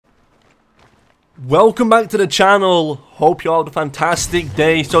Welcome back to the channel. Hope you all had a fantastic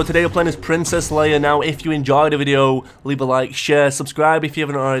day. So today we're playing as Princess Leia. Now if you enjoyed the video, leave a like, share, subscribe if you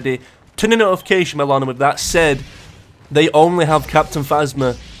haven't already, turn the notification bell on. And with that said, they only have Captain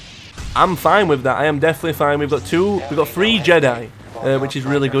Phasma. I'm fine with that. I am definitely fine. We've got three Jedi, which is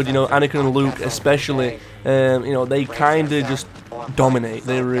really good. You know, Anakin and Luke especially. You know, they kind of just dominate.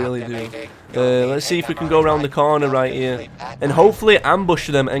 They really do. Let's see if we can go around the corner right here and hopefully ambush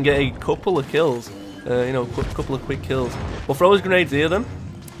them and get a couple of kills. You know, a couple of quick kills. We'll throw his grenades here then.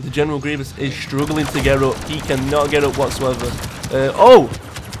 The General Grievous is struggling to get up. He cannot get up whatsoever. Oh!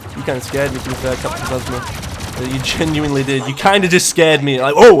 You kind of scared me, to be fair, Captain Phasma. You genuinely did. You kind of just scared me.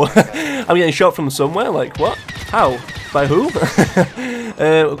 Like, oh! I'm getting shot from somewhere. Like, what? How? By who?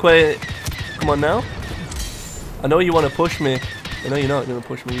 Okay, come on now. I know you want to push me. I know you're not going to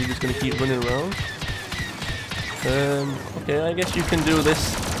push me. You're just going to keep running around. Okay, I guess you can do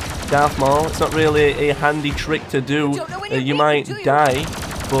this, Darth Maul. It's not really a handy trick to do. You might die,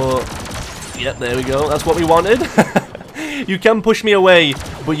 but yep, there we go. That's what we wanted. You can push me away,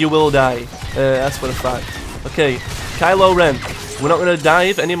 but you will die. That's for a fact. Okay, Kylo Ren. We're not going to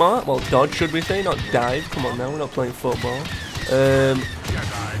dive anymore. Well, dodge, should we say? Not dive. Come on now, we're not playing football.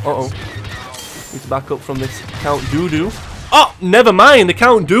 Uh-oh. Need to back up from this Count Dooku. Oh, never mind. The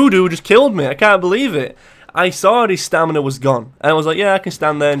Count Dooku just killed me. I can't believe it. I saw his stamina was gone. And I was like, yeah, I can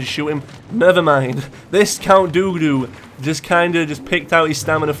stand there and just shoot him. Never mind. This Count Dooku just kind of just picked out his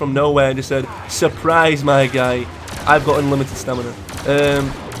stamina from nowhere and just said, surprise, my guy. I've got unlimited stamina.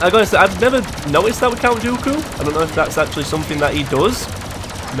 I gotta say, I've never noticed that with Count Dooku. I don't know if that's actually something that he does.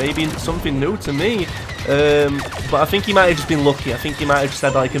 Maybe something new to me. But I think he might have just been lucky. I think he might have just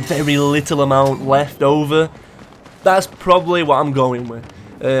had like a very little amount left over. That's probably what I'm going with.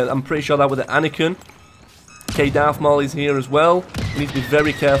 I'm pretty sure that with the Anakin. Okay, Darth Maul is here as well. We need to be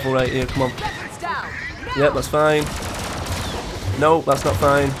very careful right here. Come on. Yep, that's fine. No, that's not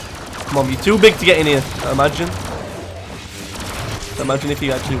fine. Come on, you're too big to get in here. Imagine. Imagine if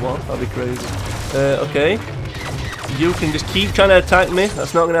you actually won. That'd be crazy. Okay. You can just keep trying to attack me.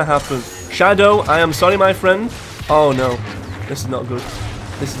 That's not going to happen. Shadow, I am sorry, my friend. Oh, no. This is not good.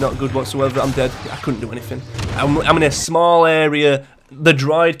 This is not good whatsoever. I'm dead. I couldn't do anything. I'm in a small area. The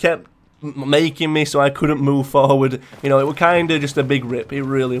droid kept making me so I couldn't move forward. You know, it was kind of just a big rip. It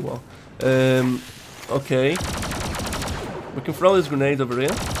really was. Okay. We can throw these grenades over here.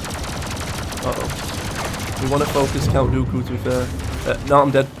 Uh-oh. We want to focus Count Dooku, to be fair. No,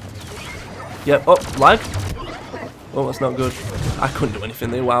 I'm dead. Yep. Oh, lag. Oh, that's not good. I couldn't do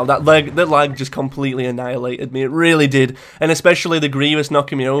anything there. Wow, that lag just completely annihilated me. It really did. And especially the Grievous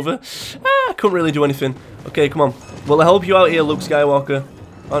knocking me over. I couldn't really do anything. Okay, come on. Will I help you out here, Luke Skywalker?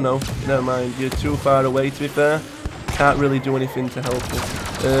 Oh, no. Never mind. You're too far away, to be fair. Can't really do anything to help you.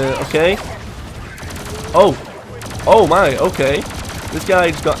 Okay. Oh. Oh, my. Okay. This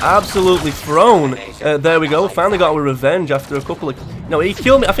guy just got absolutely thrown. There we go. Finally got a revenge after a couple of... No, he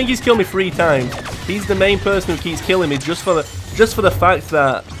killed me. I think he's killed me 3 times. He's the main person who keeps killing me just for the fact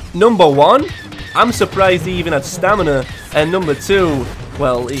that, number 1, I'm surprised he even had stamina, and number 2,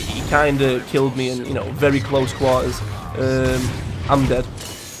 well, he kind of killed me in, you know, very close quarters. I'm dead.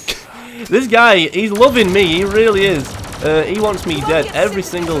 This guy, he's loving me. He really is. He wants me dead every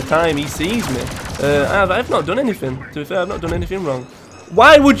single time he sees me. I've not done anything. To be fair, I've not done anything wrong.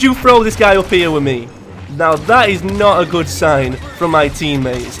 Why would you throw this guy up here with me? Now that is not a good sign from my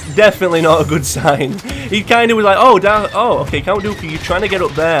teammates. Definitely not a good sign. He kind of was like, oh, okay, Count Dooku, you're trying to get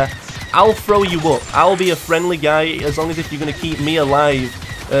up there. I'll throw you up. I'll be a friendly guy as long as if you're going to keep me alive.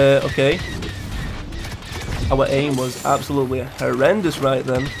 Okay. Our aim was absolutely horrendous right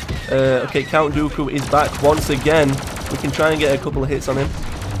then. Okay, Count Dooku is back once again. We can try and get a couple of hits on him.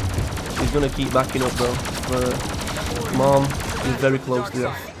 He's going to keep backing up though. Come on, you're very close to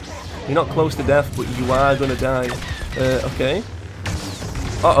death. You're not close to death, but you are going to die. Okay.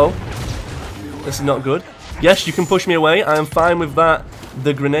 Uh-oh. This is not good. Yes, you can push me away. I am fine with that.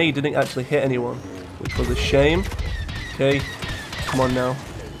 The grenade didn't actually hit anyone, which was a shame. Okay. Come on now.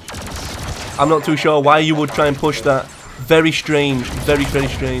 I'm not too sure why you would try and push that. Very strange. Very, very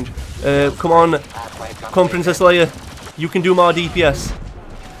strange. Come on. Come on, Princess Leia. You can do more DPS.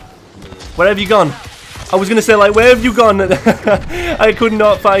 Where have you gone? I was going to say, like, where have you gone? I could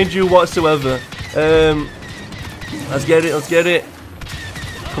not find you whatsoever. Let's get it, let's get it.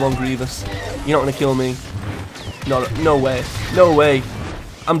 Come on, Grievous. You're not going to kill me. No way. No way.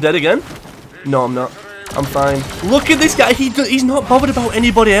 I'm dead again? No, I'm not. I'm fine. Look at this guy. He's not bothered about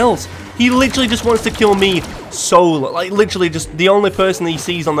anybody else. He literally just wants to kill me solo. Like, literally just the only person he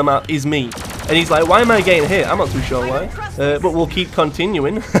sees on the map is me. And he's like, why am I getting hit? I'm not too sure why. But we'll keep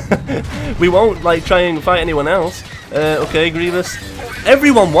continuing. We won't, like, try and fight anyone else. Okay, Grievous.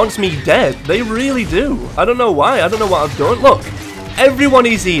 Everyone wants me dead. They really do. I don't know why. I don't know what I've done. Look, everyone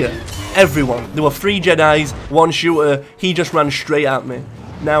is here. Everyone. There were 3 Jedis, 1 shooter. He just ran straight at me.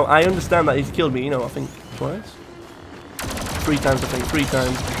 Now, I understand that he's killed me, you know, I think twice. 3 times, I think. 3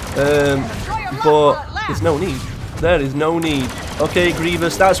 times. But there's no need. There is no need. Okay,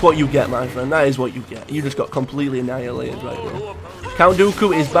 Grievous, that's what you get, my friend. That is what you get. You just got completely annihilated right there. Count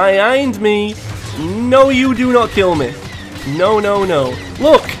Dooku is behind me. No, you do not kill me. No, no, no.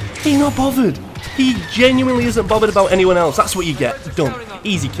 Look, he's not bothered. He genuinely isn't bothered about anyone else. That's what you get. Done.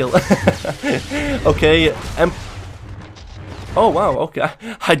 Easy kill. Okay. Oh, wow. Okay.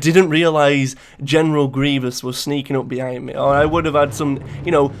 I didn't realize General Grievous was sneaking up behind me. Or I would have had some,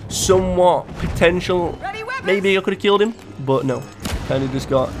 you know, somewhat potential. Maybe I could have killed him. But no. Kind of just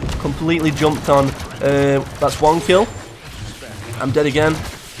got completely jumped on. That's 1 kill. I'm dead again.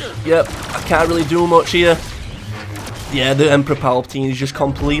 Yep. I can't really do much here. Yeah, the Emperor Palpatine is just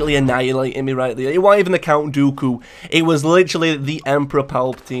completely annihilating me right there. It wasn't even the Count Dooku. It was literally the Emperor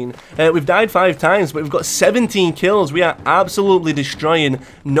Palpatine. We've died 5 times, but we've got 17 kills. We are absolutely destroying.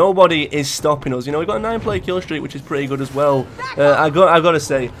 Nobody is stopping us. You know, we've got a 9-player kill streak, which is pretty good as well. I got to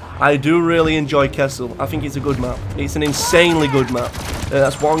say, I do really enjoy Kessel. I think it's a good map. It's an insanely good map.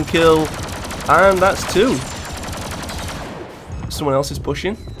 That's 1 kill, and that's 2. Someone else is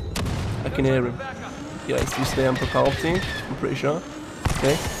pushing. I can hear him. Yeah, it's just the Emperor Palpatine, I'm pretty sure.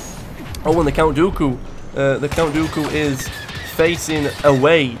 Okay. Oh, and the Count Dooku. The Count Dooku is facing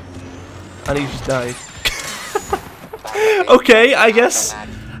away. And he just died. Okay, I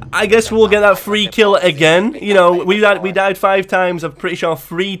guess we'll get that free kill again. You know, we died 5 times. I'm pretty sure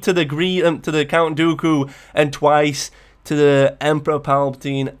 3 to the Count Dooku and twice to the Emperor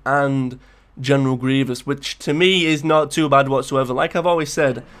Palpatine and General Grievous, which to me is not too bad whatsoever. Like I've always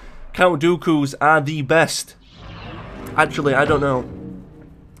said, Count Dooku's are the best. Actually, I don't know.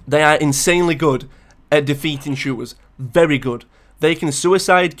 They are insanely good at defeating shooters. Very good. They can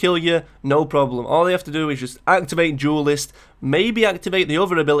suicide kill you, no problem. All they have to do is just activate Duelist, maybe activate the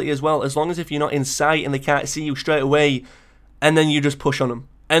other ability as well, as long as if you're not in sight and they can't see you straight away, and then you just push on them,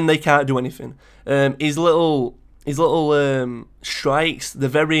 and they can't do anything. His little strikes, they're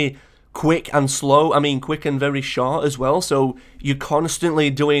very quick and slow. I mean, quick and very short as well. So you're constantly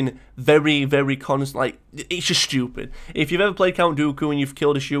doing very constant. Like, it's just stupid. If you've ever played Count Dooku and you've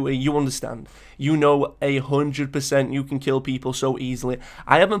killed a shooter, you understand. You know 100% you can kill people so easily.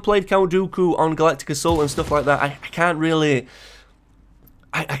 I haven't played Count Dooku on Galactic Assault and stuff like that. I can't really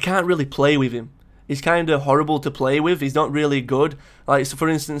play with him. He's kind of horrible to play with. He's not really good. Like, so for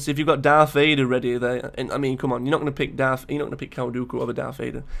instance, if you've got Darth Vader ready there, and I mean, come on, you're not gonna pick Count Dooku over Darth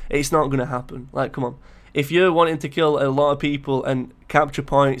Vader. It's not gonna happen. Like, come on. If you're wanting to kill a lot of people and capture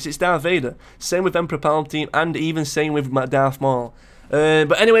points, it's Darth Vader. Same with Emperor Palpatine, and even same with Darth Maul.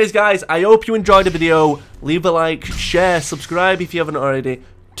 But anyways, guys, I hope you enjoyed the video. Leave a like, share, subscribe if you haven't already.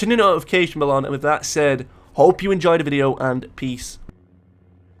 Turn the notification bell on. And with that said, hope you enjoyed the video, and peace.